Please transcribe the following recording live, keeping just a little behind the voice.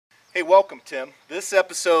Hey, welcome, Tim. This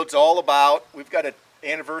episode's all about, we've got an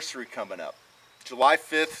anniversary coming up. July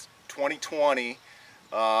 5th, 2020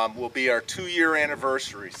 will be our 2-year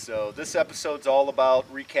anniversary. So this episode's all about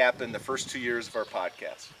recapping the first 2 years of our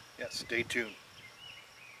podcast. Yeah, stay tuned.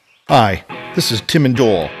 Hi, this is Tim and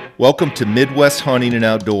Joel. Welcome to Midwest Hunting and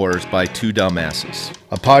Outdoors by Two Dumbasses,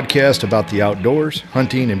 a podcast about the outdoors,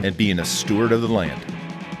 hunting, and being a steward of the land.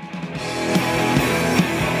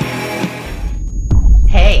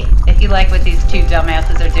 Hey, if you like what these two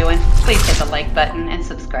dumbasses are doing, please hit the like button and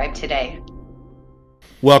subscribe today.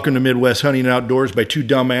 Welcome to Midwest Hunting and Outdoors by Two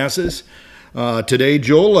Dumbasses. Today,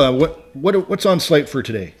 Joel, what's on slate for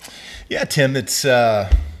today? Yeah, Tim, it's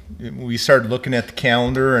we started looking at the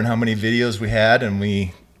calendar and how many videos we had, and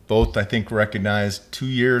we both, I think, recognized 2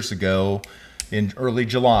 years ago in early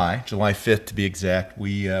July 5th to be exact,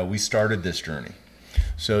 we started this journey.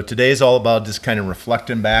 So today is all about just kind of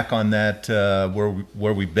reflecting back on that,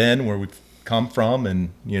 where we've been, where we've come from,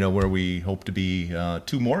 and where we hope to be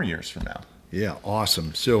 2 more years from now. Yeah,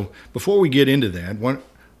 awesome. So before we get into that, what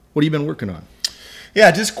have you been working on?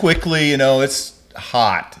 Yeah, just quickly, it's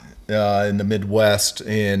hot in the Midwest,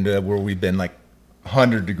 and where we've been like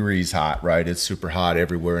 100 degrees hot, right? It's super hot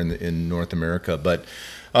everywhere in North America. But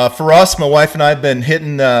for us, my wife and I have been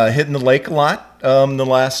hitting the lake a lot the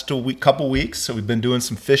last couple weeks. So we've been doing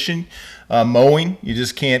some fishing, mowing. You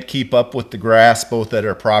just can't keep up with the grass, both at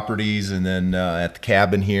our properties and then at the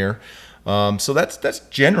cabin here. So that's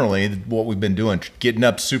generally what we've been doing. Getting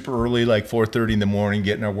up super early, like 4:30 in the morning,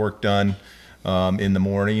 getting our work done in the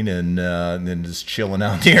morning, and then just chilling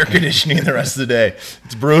out in the air conditioning the rest of the day.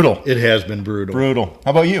 It's brutal. It has been brutal. Brutal.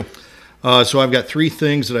 How about you? So I've got 3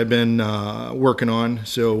 things that I've been working on.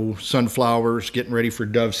 So sunflowers, getting ready for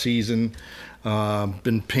dove season.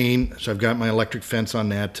 Been paint, so I've got my electric fence on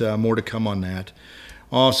that. More to come on that.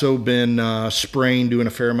 Also been doing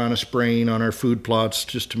a fair amount of spraying on our food plots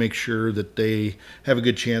just to make sure that they have a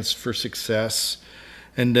good chance for success.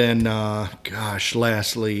 And then,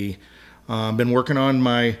 lastly, been working on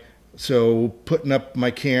putting up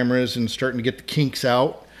my cameras and starting to get the kinks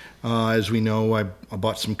out. As we know, I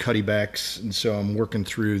bought some cuttybacks, and so I'm working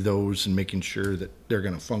through those and making sure that they're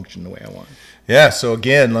going to function the way I want. Yeah. So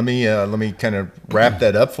again, let me kind of wrap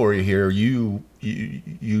that up for you here.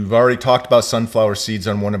 You've already talked about sunflower seeds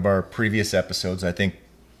on one of our previous episodes. I think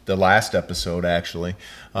the last episode actually,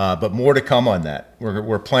 but more to come on that.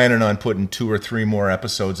 We're planning on putting 2 or 3 more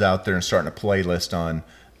episodes out there and starting a playlist on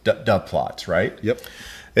dove plots, right? Yep.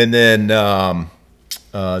 And then the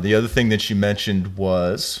other thing that you mentioned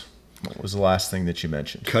was. What was the last thing that you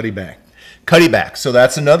mentioned? Cuttyback. So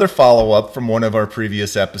that's another follow-up from one of our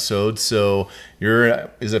previous episodes. So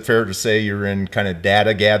is it fair to say you're in kind of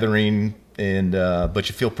data gathering, and but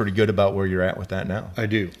you feel pretty good about where you're at with that now? I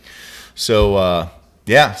do. So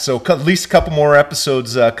so at least a couple more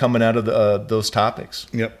episodes coming out of those topics.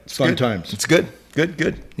 Yep, it's fun times. It's good.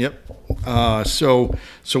 Yep. So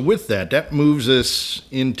with that moves us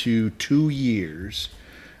into 2 years.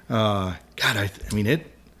 I mean it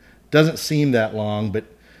doesn't seem that long, but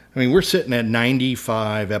I mean we're sitting at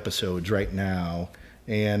 95 episodes right now,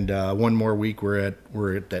 and one more week we're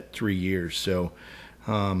at that 3 years. So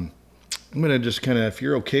I'm gonna just kind of, if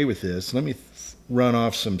you're okay with this, let me run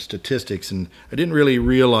off some statistics. And I didn't really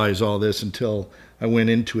realize all this until I went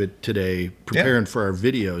into it today preparing for our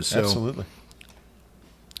videos. So, absolutely.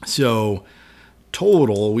 So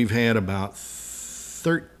total, we've had about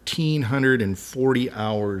 1,340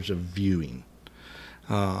 hours of viewing.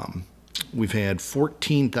 We've had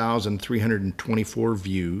 14,324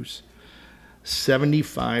 views,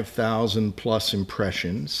 75,000 plus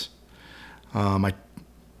impressions. I'm going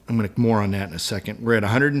to more on that in a second. We're at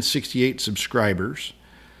 168 subscribers.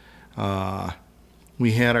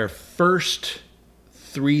 We had our first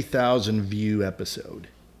 3,000 view episode.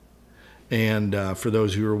 And for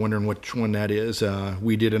those who are wondering which one that is,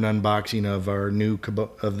 we did an unboxing of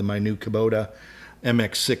my new Kubota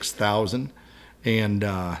MX6000, and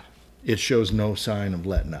it shows no sign of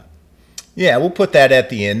letting up. Yeah, we'll put that at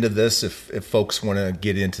the end of this if folks want to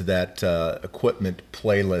get into that equipment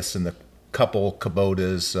playlist, and the couple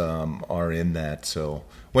Kubotas are in that. So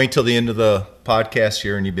wait till the end of the podcast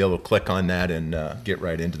here, and you'll be able to click on that and get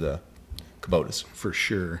right into the Kubotas. For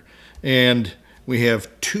sure. And we have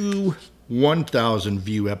 2 1,000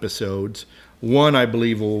 view episodes. One, I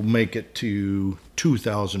believe, will make it to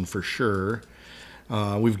 2,000 for sure.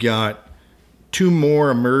 We've got 2 more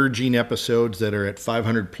emerging episodes that are at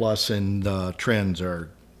 500 plus, and the trends are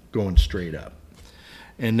going straight up.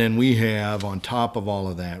 And then we have, on top of all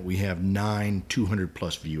of that, we have 9 200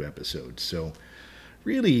 plus view episodes. So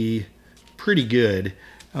really pretty good.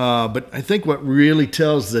 But I think what really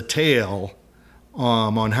tells the tale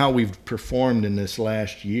on how we've performed in this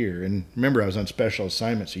last year, and remember I was on special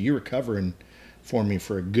assignment, so you were covering for me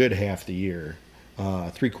for a good half the year,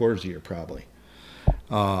 3/4 of the year probably.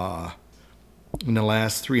 In the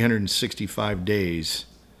last 365 days,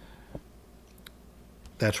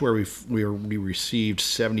 that's where we received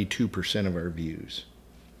 72% of our views.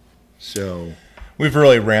 So we've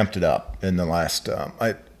really ramped it up in the last.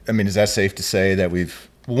 I mean, is that safe to say that we've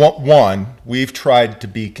tried to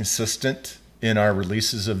be consistent in our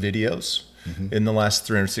releases of videos in the last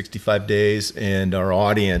 365 days, and our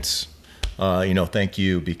audience, thank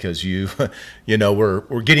you, because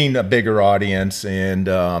we're getting a bigger audience, and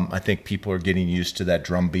I think people are getting used to that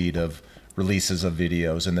drumbeat of releases of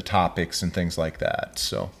videos and the topics and things like that.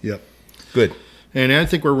 So yep, good. And I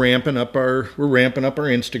think we're ramping up our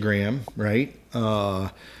Instagram, right?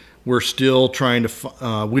 We're still trying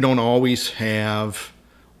to. We don't always have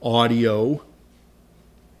audio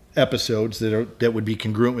episodes that would be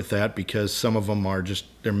congruent with that, because some of them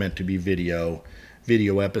they're meant to be video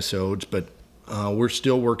episodes, but we're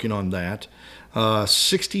still working on that.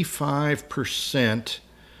 65%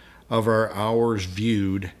 of our hours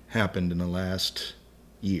viewed happened in the last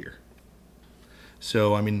year.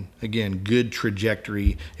 So, I mean, again, good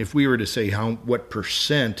trajectory. If we were to say what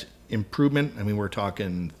percent improvement, I mean, we're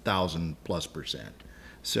talking 1,000+%.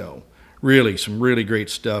 So, really, some really great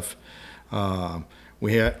stuff.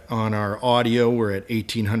 We had on our audio, we're at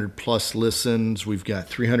 1,800 plus listens. We've got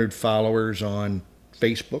 300 followers on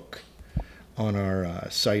Facebook, on our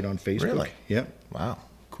site on Facebook. Really? Yep. Wow.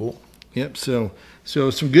 Cool. Yep. So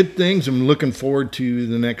some good things. I'm looking forward to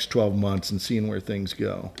the next 12 months and seeing where things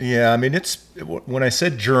go. Yeah. I mean, when I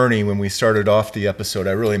said journey, when we started off the episode,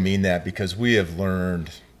 I really mean that, because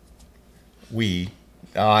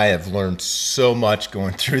I have learned so much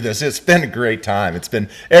going through this. It's been a great time. It's been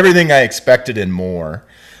everything I expected and more.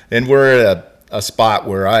 And we're at a spot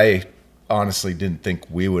where I honestly didn't think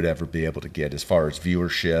we would ever be able to get, as far as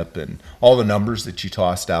viewership and all the numbers that you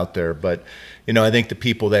tossed out there. But, I think the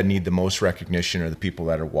people that need the most recognition are the people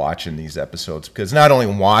that are watching these episodes, because not only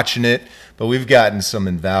watching it, but we've gotten some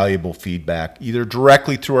invaluable feedback, either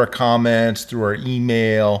directly through our comments, through our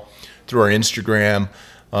email, through our Instagram.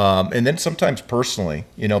 And then sometimes personally,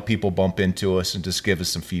 people bump into us and just give us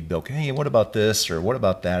some feedback. Hey, what about this, or what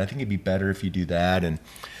about that? I think it'd be better if you do that. And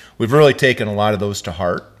we've really taken a lot of those to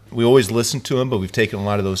heart. We always listen to them, but we've taken a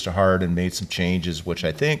lot of those to heart and made some changes, which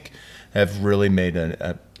I think have really made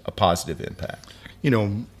a positive impact.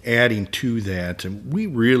 Adding to that, we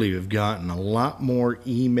really have gotten a lot more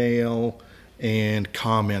email and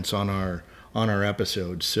comments on our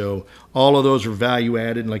episodes. So all of those are value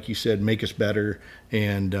added, and like you said, make us better.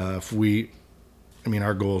 And our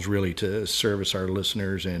goal is really to service our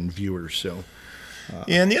listeners and viewers. So,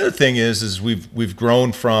 and the other thing is we've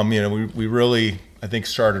grown from, we really, I think,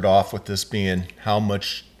 started off with this being how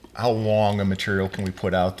long a material can we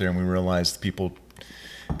put out there, and we realized people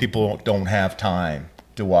don't have time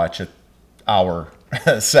to watch an hour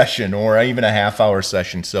session or even a half-hour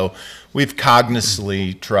session. So we've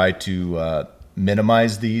cognizantly tried to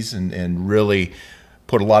minimize these and really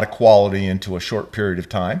put a lot of quality into a short period of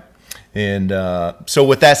time. And so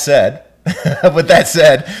with that said,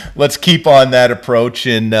 let's keep on that approach.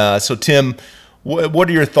 And so Tim, what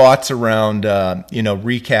are your thoughts around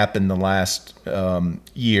recapping the last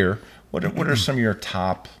year? What are some of your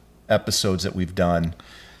top episodes that we've done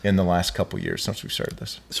in the last couple of years since we started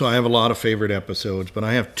this? So I have a lot of favorite episodes, but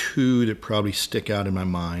I have two that probably stick out in my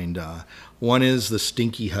mind. One is the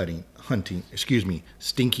stinky hunting.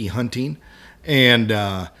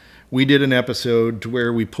 And we did an episode to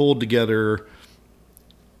where we pulled together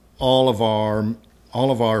all of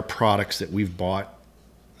our products that we've bought,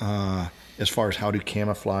 as far as how to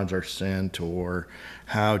camouflage our scent, or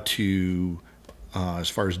how to, as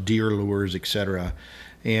far as deer lures, etc.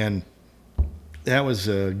 And that was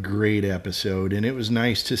a great episode, and it was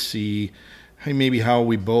nice to see how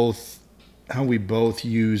we both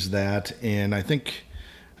use that. And I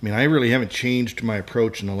really haven't changed my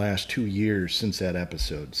approach in the last 2 years since that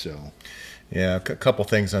episode. So, yeah, a couple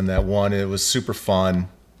things on that. One, it was super fun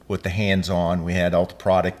with the hands-on. We had all the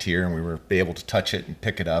product here, and we were able to touch it and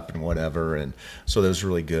pick it up and whatever, and so that was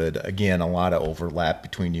really good. Again, a lot of overlap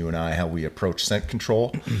between you and I, how we approach scent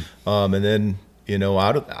control, and then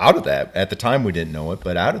out of that, at the time we didn't know it,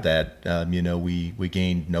 but out of that, we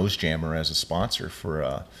gained Nose Jammer as a sponsor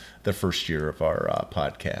for the first year of our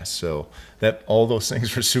podcast. So that all those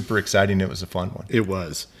things were super exciting. It was a fun one. It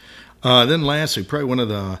was. Then lastly, probably one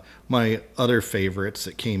of my other favorites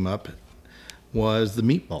that came up was the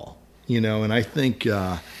meatball. and I think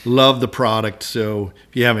love the product. So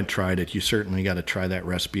if you haven't tried it, you certainly got to try that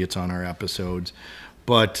recipe. It's on our episodes.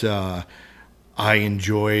 But I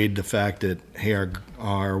enjoyed the fact that, hey,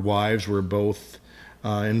 our wives were both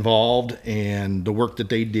involved and the work that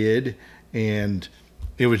they did, and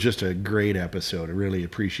it was just a great episode. I really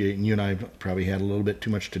appreciate it. And you and I probably had a little bit too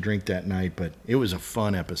much to drink that night, but it was a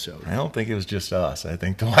fun episode. I don't think it was just us. I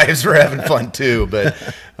think the wives were having fun too,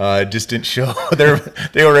 but it just didn't show.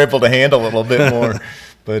 They were able to handle it a little bit more.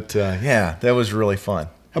 But yeah, that was really fun.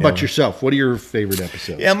 How about yourself? What are your favorite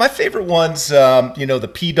episodes? Yeah, my favorite ones,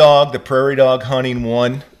 the P-Dog, the prairie dog hunting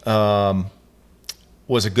one,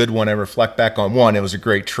 was a good one. I reflect back on one. It was a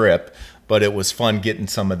great trip, but it was fun getting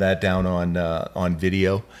some of that down on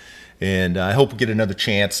video. And I hope we get another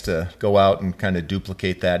chance to go out and kind of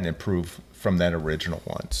duplicate that and improve from that original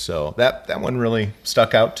one. So that one really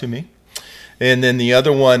stuck out to me. And then the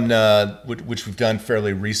other one, which we've done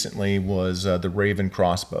fairly recently, was the Raven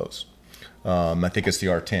crossbows. I think it's the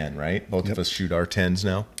R10, right? Both of us shoot R10s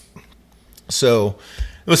now. So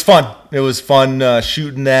it was fun. It was fun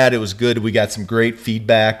shooting that. It was good. We got some great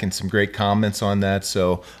feedback and some great comments on that.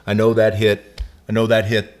 So I know that hit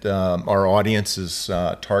our audience's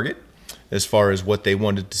target as far as what they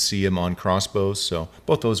wanted to see him on crossbows. So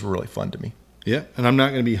both those were really fun to me. Yeah, and I'm not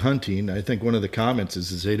going to be hunting. I think one of the comments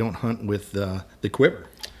is they don't hunt with the quiver,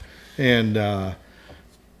 and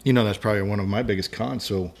that's probably one of my biggest cons.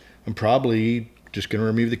 So I'm probably just going to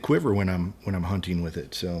remove the quiver when I'm hunting with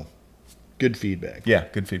it. So good feedback. Yeah,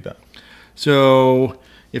 good feedback. So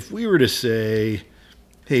if we were to say,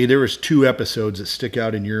 hey, there was 2 episodes that stick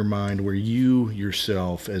out in your mind where you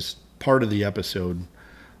yourself, as part of the episode,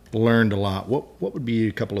 learned a lot, what would be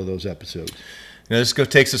a couple of those episodes? This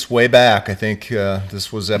takes us way back. I think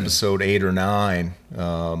this was episode 8 or 9,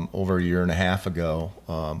 over a year and a half ago.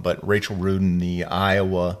 But Rachel Rudin,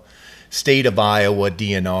 the state of Iowa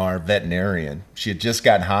DNR veterinarian, she had just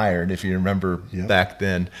gotten hired, if you remember back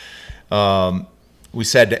then. We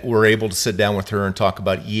said that we're able to sit down with her and talk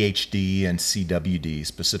about EHD and CWD,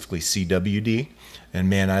 specifically CWD. And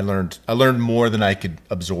man, I learned more than I could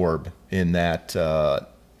absorb in that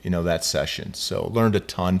that session. So learned a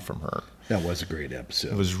ton from her. That was a great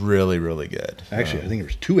episode. It was really, really good. Actually, I think there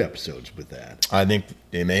was 2 episodes with that. I think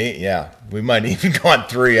we might have even gone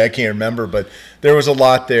 3. I can't remember, but there was a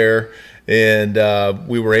lot there. And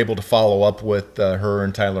we were able to follow up with her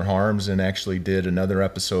and Tyler Harms, and actually did another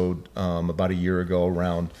episode about a year ago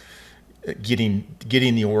around getting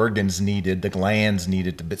the organs needed, the glands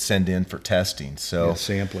needed to send in for testing. So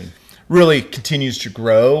sampling really continues to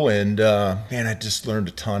grow, and man, I just learned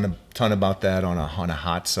a ton about that on a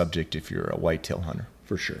hot subject if you're a whitetail hunter.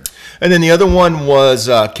 For sure. And then the other one was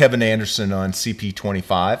Kevin Anderson on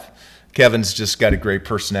CP25. Kevin's just got a great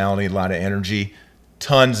personality, a lot of energy,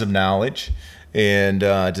 tons of knowledge, and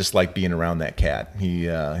just like being around that cat. He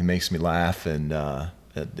makes me laugh, and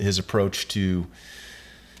his approach to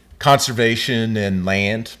conservation and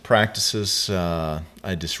land practices,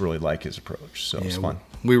 I just really like his approach. So it was fun.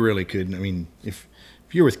 We really could. I mean, if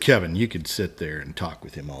you're with Kevin, you could sit there and talk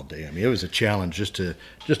with him all day. I mean, it was a challenge just to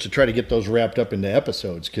try to get those wrapped up into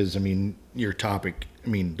episodes, because I mean, your topic,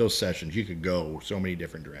 those sessions, you could go so many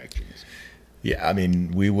different directions. Yeah, I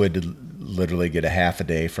mean, we would literally get a half a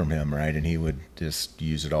day from him, right? And he would just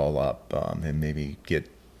use it all up and maybe get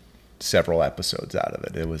several episodes out of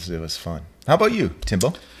it. It was fun. How about you,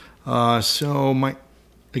 Timbo?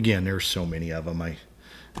 Again, there's so many of them.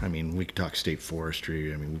 I mean, we could talk state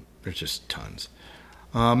forestry. I mean, there's just tons.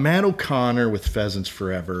 Matt O'Connor with Pheasants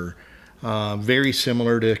Forever, very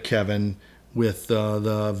similar to Kevin with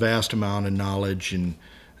the vast amount of knowledge, and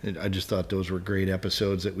I just thought those were great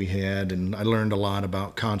episodes that we had, and I learned a lot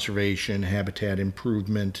about conservation, habitat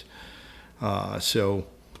improvement. So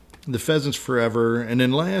the Pheasants Forever, and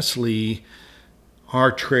then lastly,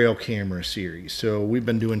 our trail camera series. So we've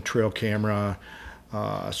been doing trail camera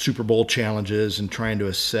Super Bowl challenges and trying to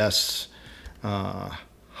assess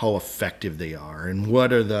how effective they are, and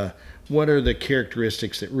what are the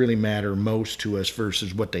characteristics that really matter most to us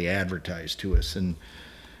versus what they advertise to us. And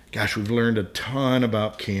gosh, we've learned a ton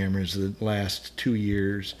about cameras the last 2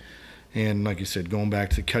 years, and like I said, going back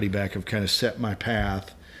to the Cuddyback, have kind of set my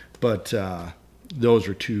path. But those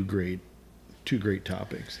are two great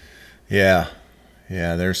topics. Yeah,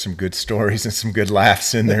 there's some good stories and some good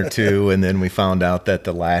laughs in there too. And then we found out that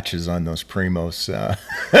the latches on those Primos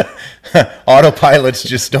autopilots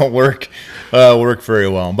just don't work very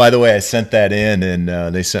well. And by the way, I sent that in,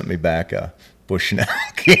 and they sent me back a Bushnell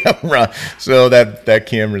camera. So that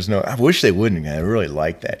camera's no. I wish they wouldn't. I really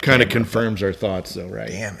like that. Kind of confirms our thoughts, though, right?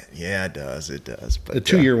 Damn it. Yeah, it does. It does. But, a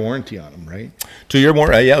 2-year warranty on them, right? 2-year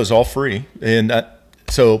warranty. Yeah, it was all free. And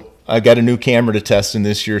so I got a new camera to test in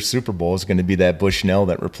this year's Super Bowl. It's going to be that Bushnell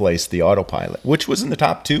that replaced the autopilot, which was in the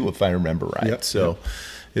top 2, if I remember right. Yep, so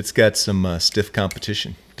it's got some stiff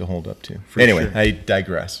competition to hold up to. For anyway, sure. I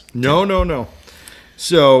digress. No.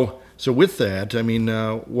 So with that, I mean,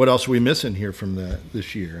 what else are we missing here from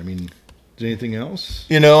this year? I mean, is anything else?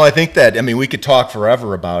 I think that, we could talk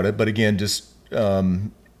forever about it, but again, just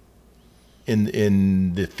in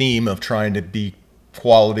the theme of trying to be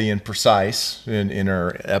quality and precise in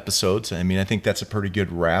our episodes, I think that's a pretty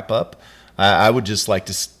good wrap up. I would just like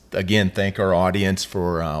to, again, thank our audience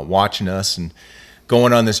for watching us and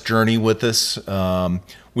going on this journey with us.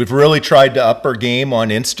 We've really tried to up our game on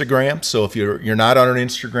Instagram. So if you're not on our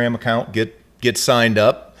Instagram account, get signed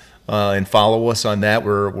up and follow us on that.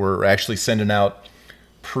 We're actually sending out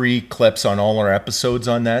pre-clips on all our episodes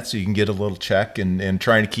on that, so you can get a little check and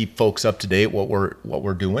trying to keep folks up to date what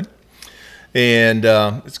we're doing. And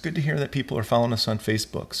it's good to hear that people are following us on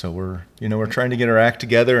Facebook. So we're trying to get our act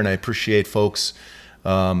together, and I appreciate folks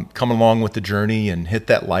come along with the journey and hit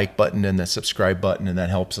that like button and that subscribe button, and that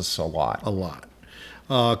helps us a lot.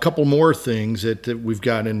 A couple more things that we've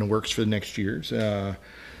got in the works for the next years.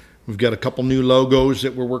 We've got a couple new logos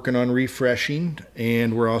that we're working on refreshing,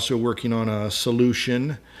 and we're also working on a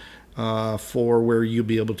solution for where you'll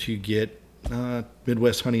be able to get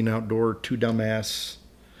Midwest Hunting Outdoor 2 Dumbass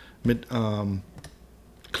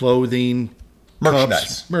clothing,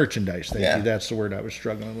 merchandise. Thank you. That's the word I was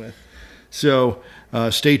struggling with. So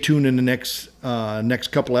stay tuned in the next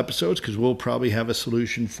couple episodes, because we'll probably have a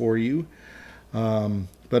solution for you.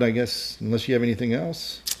 But I guess unless you have anything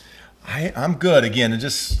else, I'm good. Again, I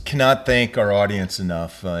just cannot thank our audience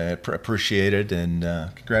enough. I appreciate it, and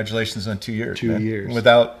congratulations on 2 years. 2 years.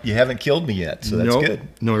 You haven't killed me yet, so that's good.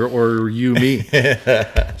 No, or you me.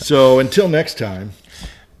 So until next time,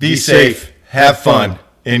 be safe, have fun,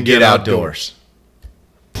 and get outdoors.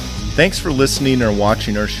 Thanks for listening or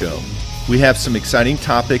watching our show. We have some exciting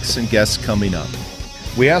topics and guests coming up.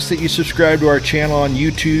 We ask that you subscribe to our channel on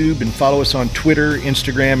YouTube and follow us on Twitter,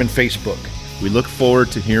 Instagram, and Facebook. We look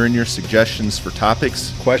forward to hearing your suggestions for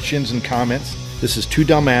topics, questions, and comments. This is 2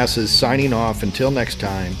 Dumbasses signing off. Until next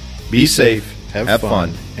time, be safe, have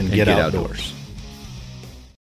fun, and get outdoors.